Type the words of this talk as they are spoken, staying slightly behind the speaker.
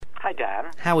Hi,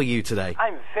 Dan. How are you today?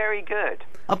 I'm very good.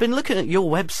 I've been looking at your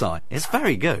website. It's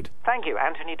very good. Thank you,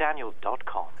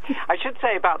 AnthonyDaniel.com. I should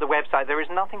say about the website, there is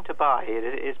nothing to buy.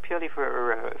 It is purely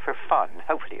for fun.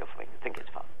 Hopefully you'll think it's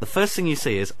fun. The first thing you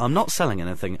see is, I'm not selling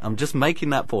anything, I'm just making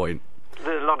that point.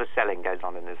 There's a lot of selling goes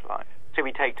on in this life. So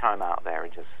we take time out there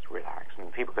and just relax.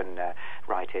 And people can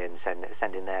write in,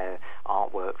 send in their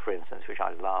artwork, for instance, which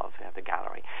I love, the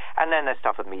gallery. And then there's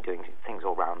stuff of me doing things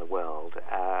all around the world,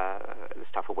 the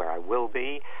stuff of where I will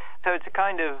be. So it's a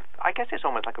kind of, I guess it's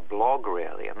almost like a blog,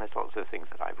 really, and there's lots of things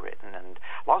that I've written, and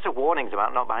lots of warnings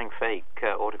about not buying fake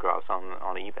autographs on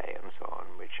eBay and so on,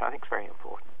 which I think is very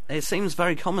important. It seems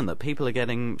very common that people are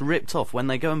getting ripped off when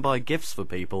they go and buy gifts for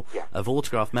people of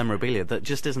autographed memorabilia that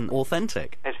just isn't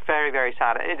authentic. It's very, very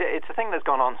sad. It's a thing that's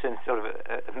gone on since sort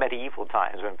of medieval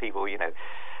times when people,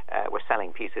 were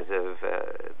selling pieces of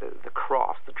the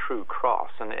cross, the true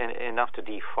cross, and enough to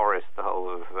deforest the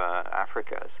whole of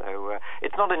Africa. So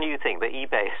it's not a new thing, but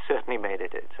eBay has certainly made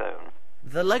it its own.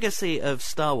 The legacy of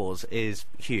Star Wars is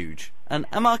huge. And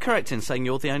am I correct in saying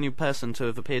you're the only person to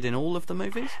have appeared in all of the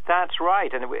movies? That's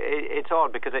right, and it's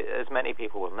odd because, as many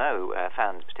people will know,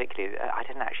 fans particularly, I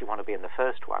didn't actually want to be in the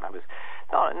first one. I was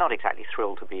not exactly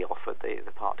thrilled to be offered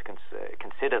the part to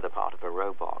consider the part of a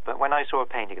robot. But when I saw a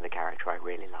painting of the character, I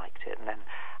really liked it, and then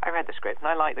I read the script and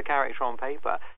I liked the character on paper.